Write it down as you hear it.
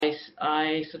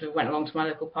I sort of went along to my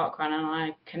local parkrun and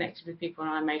I connected with people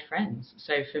and I made friends.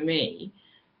 So for me,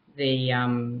 the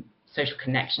social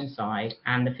connection side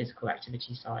and the physical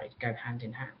activity side go hand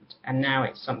in hand. And now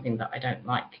it's something that I don't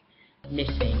like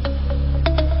missing.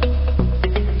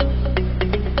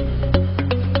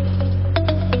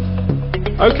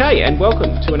 Okay, and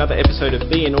welcome to another episode of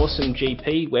Be an Awesome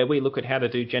GP, where we look at how to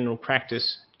do general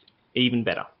practice even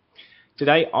better.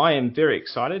 Today, I am very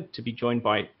excited to be joined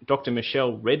by Dr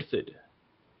Michelle Redford.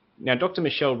 Now, Dr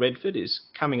Michelle Redford is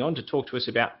coming on to talk to us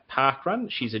about Parkrun.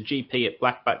 She's a GP at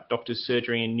Blackbutt Doctors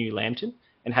Surgery in New Lambton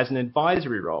and has an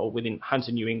advisory role within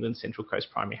Hunter New England Central Coast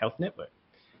Primary Health Network.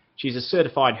 She's a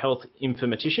certified health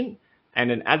informatician and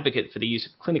an advocate for the use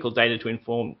of clinical data to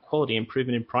inform quality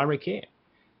improvement in primary care.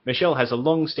 Michelle has a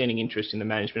long-standing interest in the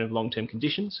management of long-term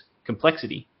conditions,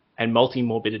 complexity, and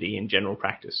multi-morbidity in general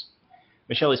practice.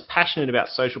 Michelle is passionate about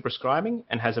social prescribing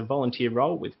and has a volunteer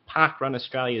role with Parkrun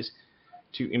Australia's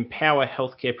to empower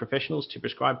healthcare professionals to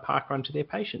prescribe Parkrun to their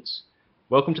patients.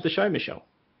 Welcome to the show, Michelle.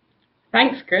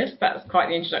 Thanks, Chris. That's quite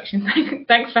the introduction.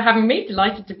 Thanks for having me.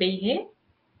 Delighted to be here.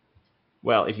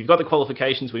 Well, if you've got the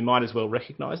qualifications, we might as well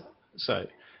recognise them. So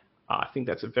I think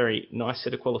that's a very nice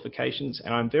set of qualifications,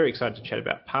 and I'm very excited to chat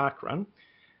about Parkrun.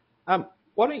 Why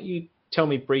don't you tell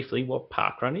me briefly what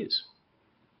Parkrun is?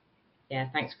 Yeah,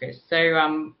 thanks, Chris. So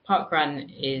Parkrun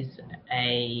is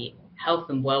a health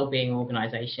and wellbeing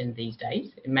organisation these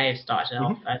days. It may have started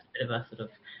off as a bit of a sort of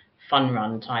fun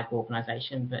run type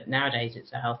organisation, but nowadays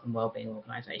it's a health and wellbeing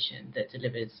organisation that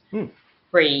delivers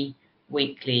free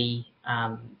weekly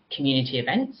community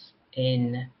events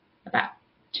in about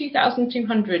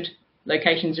 2,200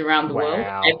 locations around the world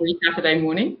every Saturday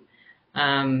morning,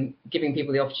 giving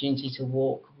people the opportunity to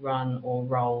walk, run or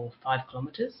roll 5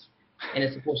 kilometres in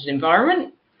a supported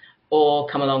environment, or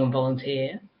come along and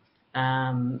volunteer,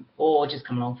 or just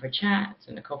come along for a chat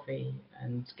and a coffee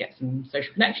and get some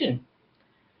social connection.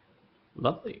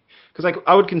 Lovely. Because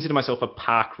I would consider myself a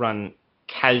Parkrun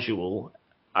casual.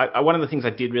 One of the things I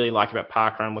did really like about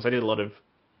Parkrun was I did a lot of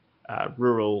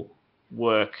rural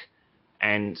work,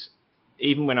 and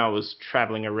even when I was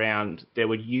travelling around, there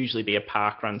would usually be a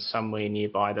parkrun somewhere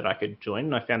nearby that I could join,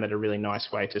 and I found that a really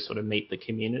nice way to sort of meet the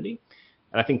community.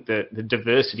 And I think the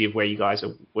diversity of where you guys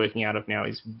are working out of now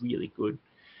is really good.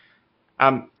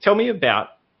 Tell me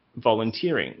about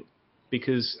volunteering,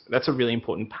 because that's a really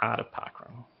important part of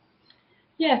Parkrun.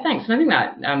 Yeah, thanks. And I think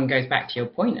that goes back to your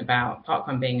point about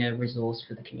Parkrun being a resource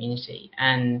for the community.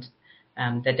 And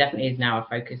there definitely is now a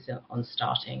focus on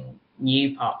starting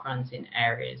new parkruns in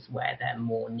areas where they're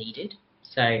more needed.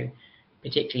 So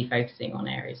particularly focusing on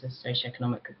areas of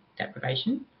socioeconomic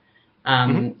deprivation.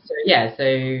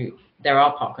 So there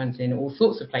are parkruns in all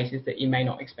sorts of places that you may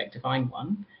not expect to find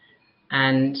one.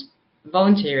 And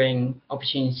volunteering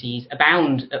opportunities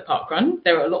abound at Parkrun.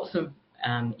 There are lots of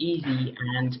easy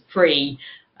and free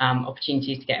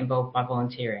opportunities to get involved by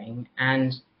volunteering.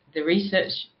 And the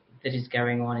research that is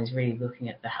going on is really looking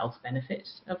at the health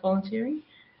benefits of volunteering.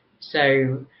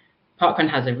 So Parkrun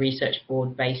has a research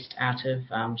board based out of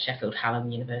Sheffield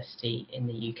Hallam University in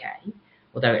the UK,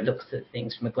 although it looks at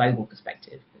things from a global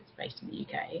perspective. It's based in the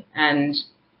UK, and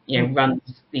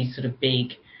runs these sort of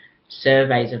big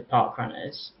surveys of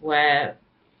parkrunners where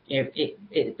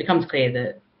it becomes clear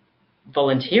that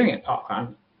volunteering at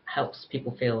Parkrun helps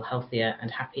people feel healthier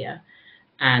and happier,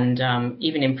 and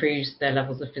even improves their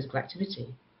levels of physical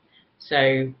activity.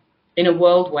 So in a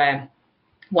world where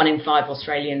 1 in 5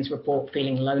 Australians report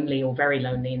feeling lonely or very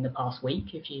lonely in the past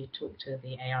week, if you talk to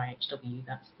the AIHW,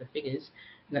 that's the figures,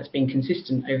 and that's been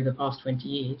consistent over the past 20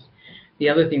 years. The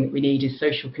other thing that we need is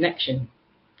social connection.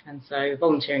 And so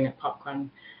volunteering at Parkrun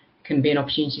can be an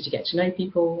opportunity to get to know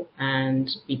people and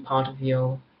be part of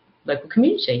your local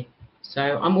community. So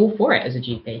I'm all for it as a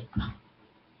GP.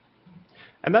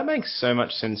 And that makes so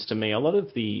much sense to me. A lot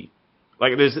of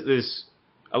there's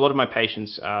a lot of my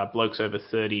patients are blokes over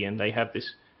 30, and they have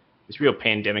this real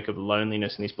pandemic of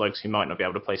loneliness, and these blokes who might not be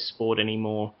able to play sport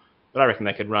anymore, but I reckon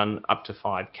they could run up to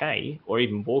 5K or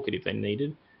even walk it if they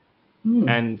needed.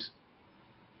 And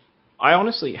I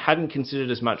honestly hadn't considered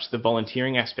as much the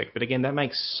volunteering aspect, but again, that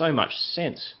makes so much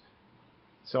sense.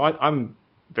 So I'm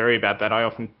very about that. I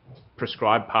often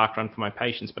prescribe Parkrun for my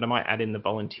patients, but I might add in the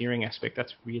volunteering aspect.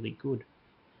 That's really good.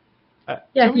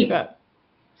 Tell me about...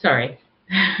 Sorry.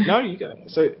 No, you go.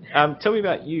 So tell me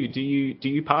about you. Do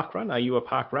you parkrun? Are you a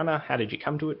parkrunner? How did you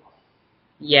come to it?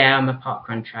 Yeah, I'm a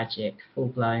parkrun tragic,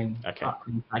 full-blown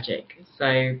parkrun tragic.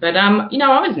 So, but I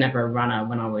was never a runner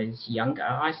when I was younger.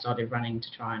 I started running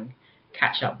to try and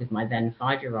catch up with my then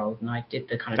 5-year-old, and I did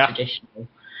the kind of traditional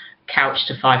couch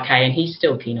to 5K, and he's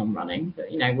still keen on running.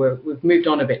 But, you know, we've moved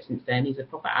on a bit since then. He's a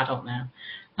proper adult now.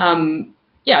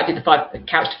 Yeah, I did the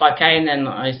couch to 5K, and then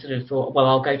I sort of thought, well,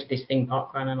 I'll go to this thing,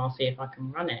 Parkrun, and I'll see if I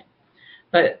can run it.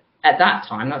 But at that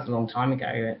time, that's a long time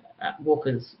ago,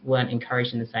 walkers weren't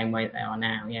encouraged in the same way that they are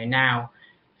now. You know, now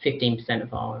 15%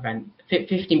 of our event,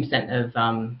 15% of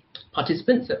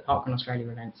participants at Parkrun Australia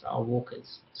events are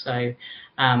walkers. So,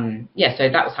 yeah, so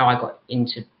that was how I got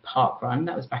into Parkrun.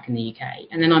 That was back in the UK.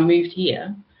 And then I moved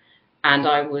here, and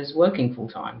I was working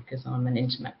full-time because I'm an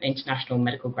international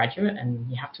medical graduate, and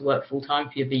you have to work full-time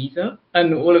for your visa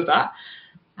and all of that.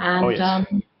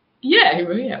 And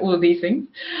yeah, all of these things.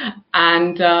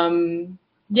 And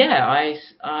yeah,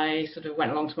 I sort of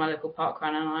went along to my local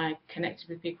parkrun, and I connected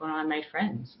with people, and I made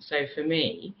friends. So for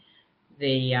me,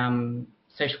 the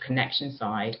social connection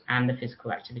side and the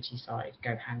physical activity side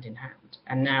go hand in hand.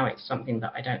 And now it's something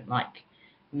that I don't like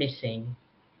missing.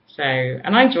 So,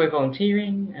 and I enjoy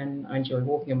volunteering, and I enjoy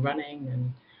walking and running,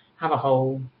 and have a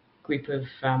whole group of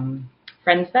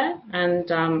friends there. And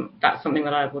that's something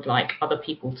that I would like other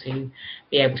people to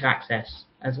be able to access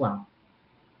as well.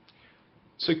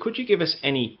 So could you give us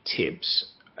any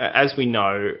tips? As we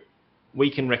know,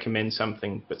 we can recommend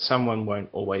something, but someone won't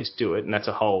always do it. And that's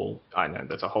a whole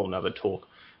nother talk.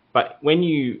 But when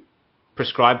you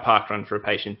prescribe Parkrun for a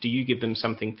patient, do you give them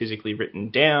something physically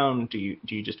written down? Do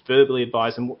you just verbally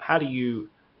advise them? How do you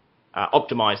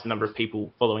optimize the number of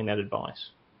people following that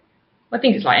advice? I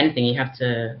think it's like anything. You have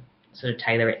to sort of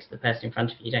tailor it to the person in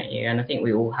front of you, don't you? And I think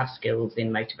we all have skills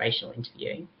in motivational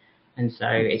interviewing. And so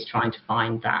it's trying to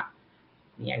find that,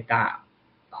 you know, that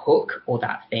hook or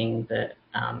that thing that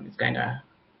is going to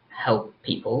help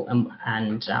people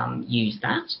and use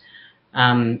that.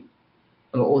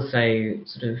 We're also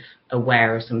sort of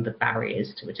aware of some of the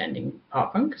barriers to attending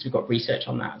Parkrun, because we've got research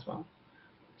on that as well.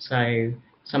 So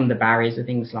some of the barriers are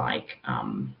things like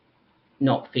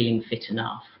not feeling fit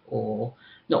enough, or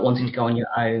not wanting to go on your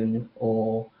own,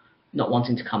 or not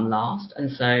wanting to come last.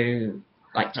 And so,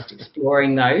 like, just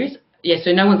exploring those. Yeah,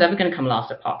 so no one's ever going to come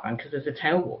last at Parkrun, because there's a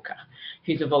tail walker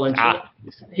who's a volunteer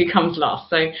who comes last.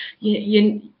 So,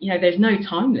 you know, there's no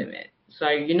time limit. So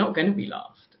you're not going to be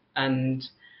last. And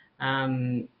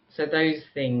so those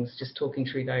things, just talking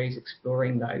through those,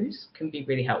 exploring those, can be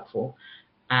really helpful.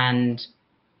 And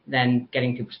then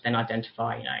getting people to then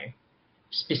identify, you know,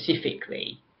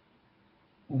 specifically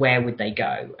where would they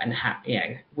go, and how, you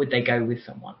know, would they go with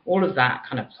someone? All of that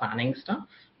kind of planning stuff.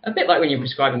 A bit like when you're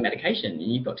prescribing medication, and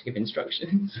you've got to give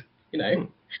instructions, you know.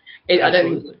 I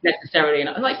don't think necessarily,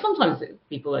 like, sometimes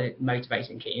people are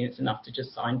motivating keen, it's enough to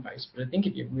just signpost. But I think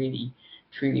if you're really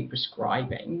truly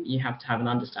prescribing, you have to have an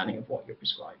understanding of what you're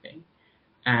prescribing.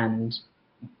 And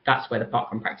that's where the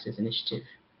Parkrun Practices Initiative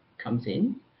comes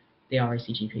in, the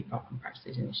RACGP Parkrun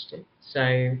Practices Initiative.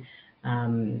 So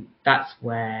that's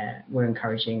where we're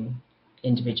encouraging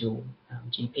individual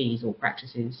GPs or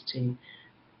practices to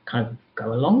kind of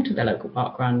go along to their local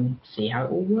parkrun, see how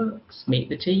it all works, meet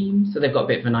the team, so they've got a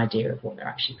bit of an idea of what they're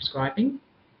actually prescribing.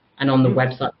 And on the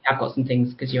website, we have got some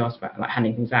things, because you asked about like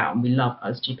handing things out, and we love,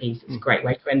 as GPs, it's a great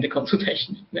way to end a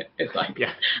consultation, isn't it? It's like,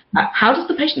 how does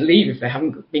the patient leave if they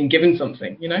haven't been given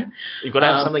something, you know? You've got to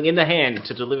have something in the hand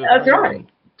to deliver. That's right.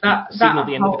 Signal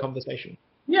the end of the conversation.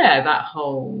 Yeah, that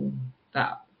whole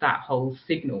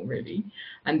signal, really.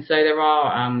 And so there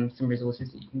are some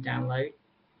resources that you can download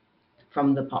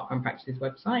from the Parkrun Practices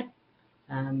website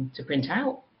to print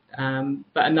out.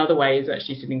 But another way is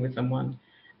actually sitting with someone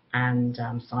and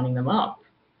signing them up.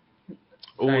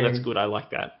 Oh, so, that's good. I like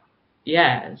that.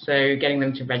 Yeah, so getting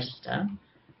them to register,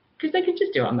 because they could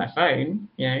just do it on their phone,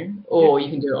 you know, or you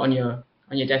can do it on your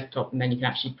desktop, and then you can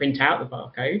actually print out the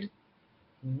barcode.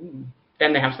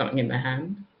 Then they have something in their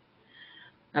hand.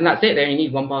 And that's it. They only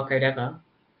need one barcode ever.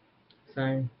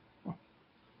 So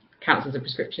counts as a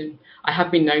prescription. I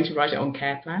have been known to write it on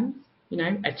care plans, you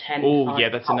know, attend. Oh, yeah,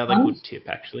 that's another good tip,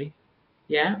 actually.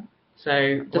 Yeah. So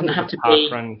it doesn't have to be.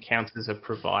 Parkrun counts as a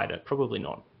provider. Probably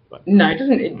not. But. No, it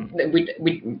doesn't.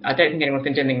 I don't think anyone's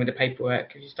going to do anything with the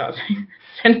paperwork if you start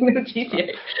sending them to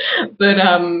TCA.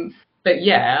 But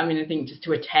yeah, I mean, I think just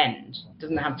to attend, it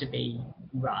doesn't have to be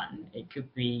run. It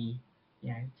could be, you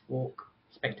know, walk,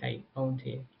 spectate,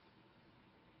 volunteer.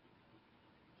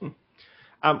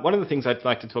 One of the things I'd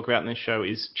like to talk about in this show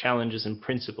is challenges and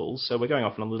principles. So we're going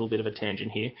off on a little bit of a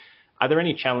tangent here. Are there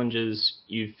any challenges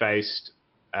you've faced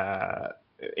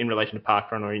in relation to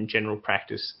Parkrun or in general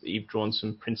practice that you've drawn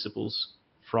some principles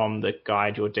from that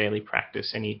guide your daily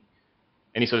practice? Any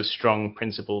sort of strong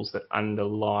principles that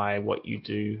underlie what you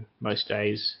do most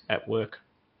days at work?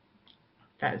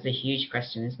 That is a huge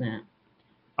question, isn't it?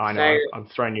 I know. I've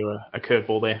thrown you a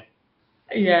curveball there.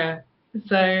 Yeah.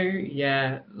 So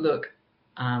yeah, look,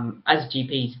 as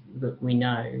GPs, look, we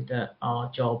know that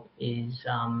our job is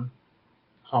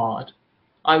hard.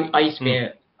 I used to be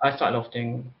I started off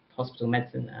doing hospital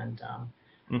medicine, and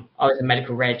I was a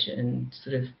medical reg, and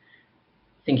sort of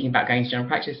thinking about going to general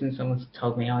practice, and someone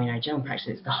told me, oh, general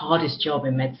practice is the hardest job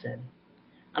in medicine.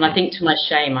 And I think to my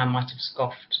shame, I might have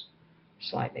scoffed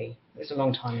slightly. It was a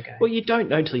long time ago. Well, you don't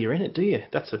know until you're in it, do you?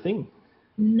 That's the thing.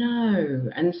 No.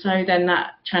 And so then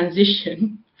that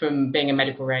transition from being a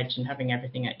medical reg and having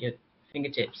everything at your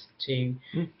fingertips to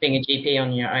being a GP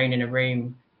on your own in a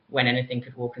room when anything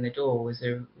could walk in the door was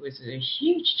a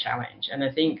huge challenge. And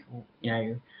I think,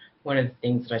 one of the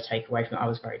things that I take away from it, I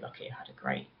was very lucky. I had a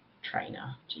great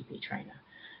trainer, GP trainer.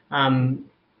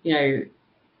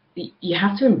 You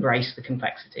have to embrace the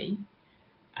complexity.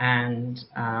 And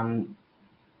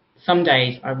some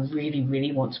days I really,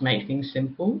 really want to make things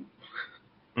simple.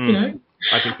 I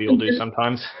think we all do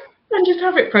sometimes. And just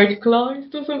have it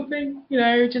protocolized or something,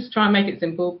 just try and make it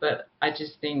simple. But I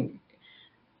just think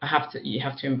you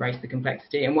have to embrace the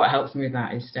complexity. And what helps me with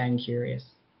that is staying curious.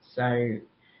 So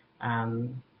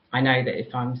I know that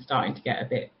if I'm starting to get a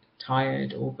bit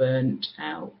tired or burnt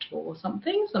out or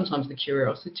something, sometimes the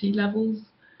curiosity levels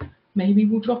maybe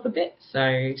will drop a bit.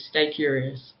 So stay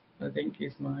curious, I think,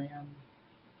 is my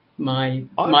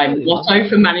motto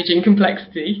for managing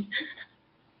complexity.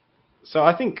 So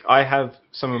I think I have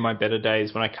some of my better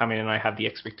days when I come in and I have the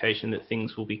expectation that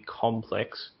things will be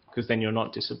complex, because then you're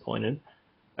not disappointed.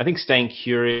 I think staying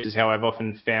curious is how I've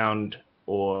often found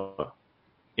or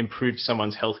improved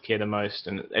someone's healthcare the most,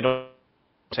 and it all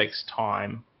takes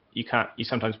time. You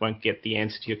sometimes won't get the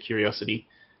answer to your curiosity,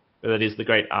 but that is the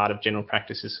great art of general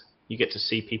practices. You get to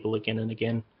see people again and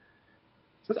again.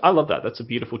 So I love that. That's a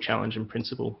beautiful challenge and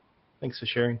principle. Thanks for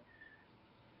sharing.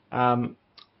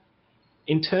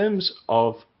 In terms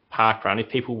of Parkrun, if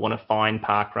people want to find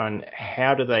Parkrun,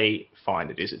 how do they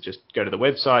find it? Is it just go to the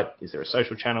website? Is there a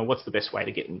social channel? What's the best way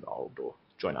to get involved or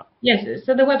join up? Yes,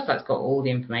 so the website's got all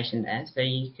the information there. So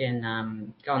you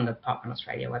can go on the Parkrun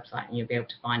Australia website and you'll be able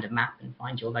to find a map and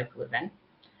find your local event.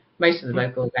 Most of the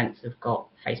local events have got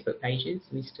Facebook pages.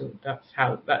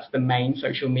 That's the main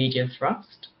social media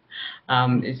thrust.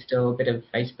 Is still a bit of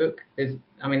Facebook. They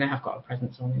have got a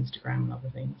presence on Instagram and other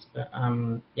things, but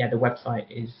the website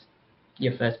is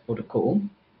your first port of call.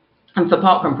 And for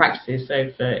Parkrun practices, so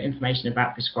for information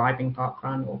about prescribing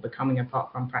Parkrun or becoming a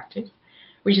Parkrun practice,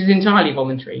 which is entirely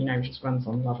voluntary, just runs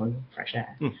on love and fresh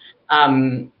air.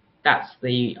 That's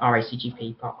the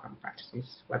RACGP Parkrun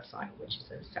practices website, which is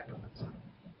a separate website.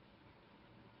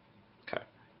 Okay.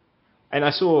 And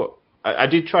I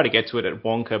did try to get to it at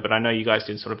Wonka, but I know you guys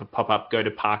did sort of a pop-up Go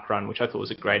to Parkrun, which I thought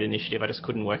was a great initiative. I just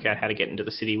couldn't work out how to get into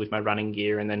the city with my running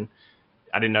gear, and then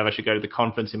I didn't know if I should go to the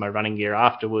conference in my running gear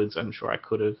afterwards. I'm sure I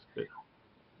could have, but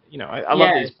I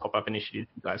love these pop-up initiatives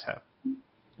you guys have.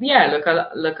 Yeah, that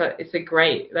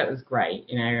was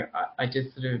great. I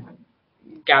just sort of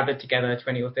gathered together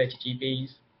 20 or 30 GPs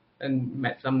and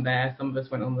met some there. Some of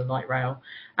us went on the light rail,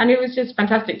 and it was just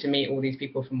fantastic to meet all these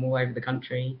people from all over the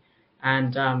country.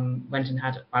 And I went and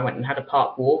had a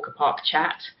park walk, a park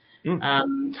chat.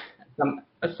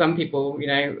 Some people,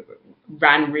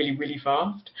 ran really, really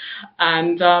fast,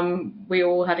 and we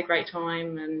all had a great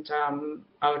time. And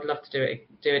I would love to do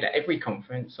it at every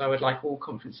conference. So I would like all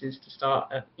conferences to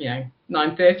start at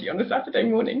 9:30 on a Saturday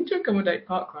morning to accommodate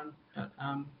Parkrun.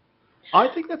 I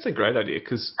think that's a great idea,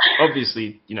 because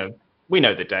obviously, we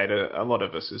know the data. A lot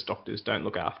of us as doctors don't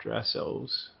look after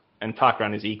ourselves, and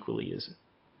Parkrun is equally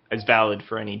as valid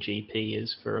for any GP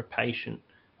as for a patient.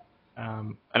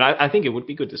 And I think it would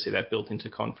be good to see that built into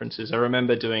conferences. I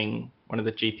remember doing one of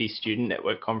the GP Student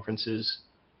Network conferences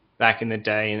back in the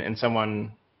day, and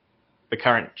the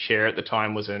current chair at the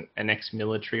time was an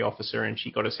ex-military officer, and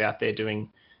she got us out there doing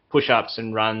push-ups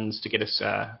and runs to get us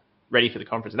ready for the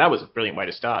conference. And that was a brilliant way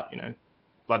to start,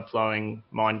 blood flowing,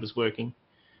 mind was working.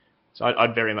 So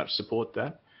I'd very much support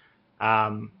that.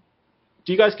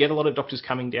 Do you guys get a lot of doctors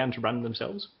coming down to run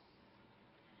themselves?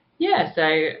 Yeah, so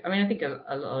I think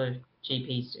a lot of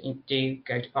GPs do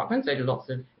go to Parkrun. So do lots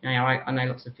of, I know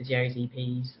lots of physios,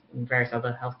 EPs, and various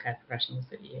other healthcare professionals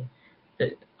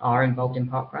that are involved in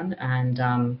Parkrun.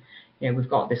 And we've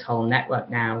got this whole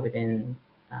network now within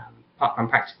Parkrun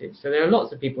practices. So there are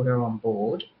lots of people who are on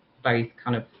board, both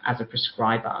kind of as a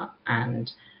prescriber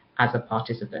and as a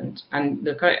participant. And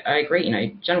look, I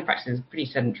agree. General practice is a pretty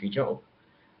sedentary job.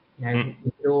 We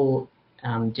all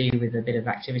do with a bit of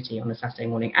activity on a Saturday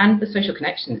morning, and the social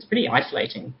connection. It's pretty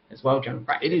isolating as well, general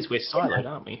practice. It is. We're siloed,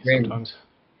 aren't we, sometimes?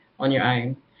 On your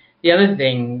own. The other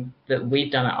thing that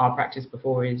we've done at our practice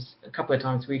before is a couple of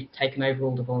times we've taken over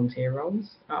all the volunteer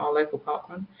roles at our local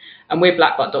parkrun. And we're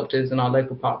black butt doctors and our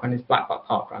local parkrun is black butt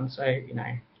parkrun. So,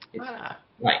 it's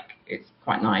it's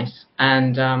quite nice.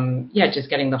 And just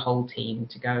getting the whole team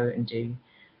to go and do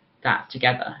that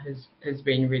together has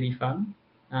been really fun.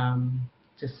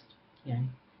 It's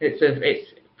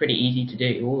pretty easy to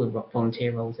do. All the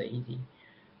volunteer roles are easy.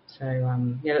 So,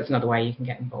 that's another way you can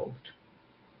get involved.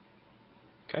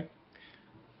 Okay.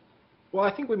 Well,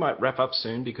 I think we might wrap up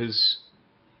soon because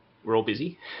we're all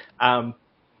busy.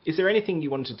 Is there anything you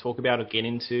wanted to talk about or get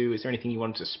into? Is there anything you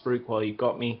wanted to spruik while you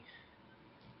got me?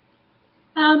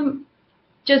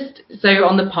 Just so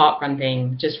on the parkrun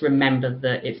thing, just remember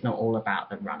that it's not all about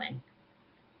the running.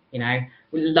 We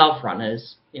love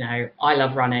runners. I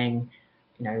love running.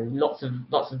 Lots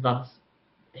of us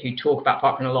who talk about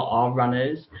parkrun a lot are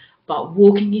runners, but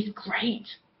walking is great,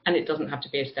 and it doesn't have to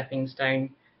be a stepping stone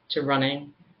to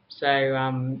running.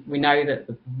 So we know that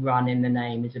the run in the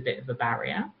name is a bit of a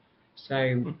barrier.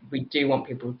 So we do want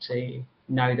people to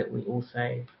know that we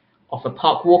also offer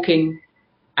park walking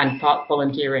and park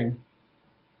volunteering.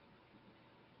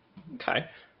 Okay.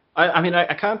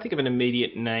 I can't think of an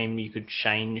immediate name you could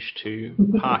change to.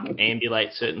 Park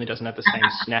Ambulate certainly doesn't have the same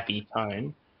snappy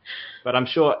tone. But I'm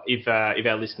sure if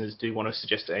our listeners do want to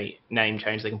suggest a name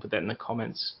change, they can put that in the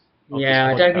comments. Yeah,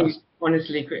 I don't think it's going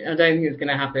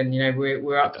to happen.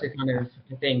 We're up to kind of,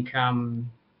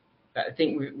 I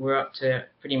think we're up to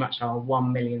pretty much our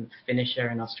 1 millionth finisher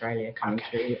in Australia coming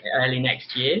through early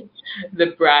next year. The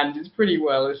brand is pretty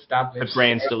well established. The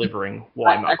brand's delivering.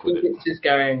 Why muck with it? I think it's just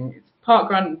going, it's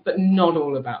parkrun, but not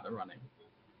all about the running.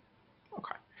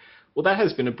 Okay. Well, that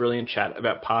has been a brilliant chat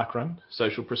about parkrun,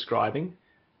 social prescribing,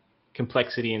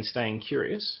 complexity and staying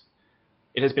curious.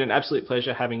 It has been an absolute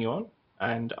pleasure having you on,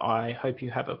 and I hope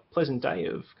you have a pleasant day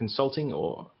of consulting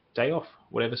or day off,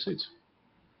 whatever suits.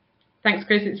 Thanks,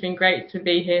 Chris. It's been great to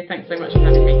be here. Thanks so much for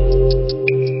having me.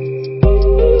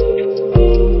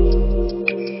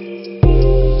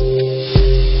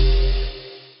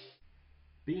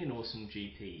 Be an Awesome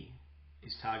GP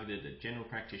is targeted at general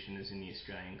practitioners in the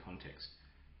Australian context.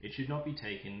 It should not be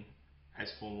taken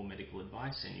as formal medical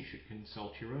advice, and you should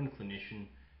consult your own clinician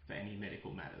for any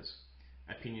medical matters.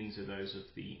 Opinions are those of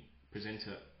the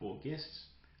presenter or guests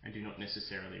and do not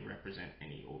necessarily represent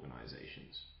any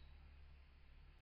organisations.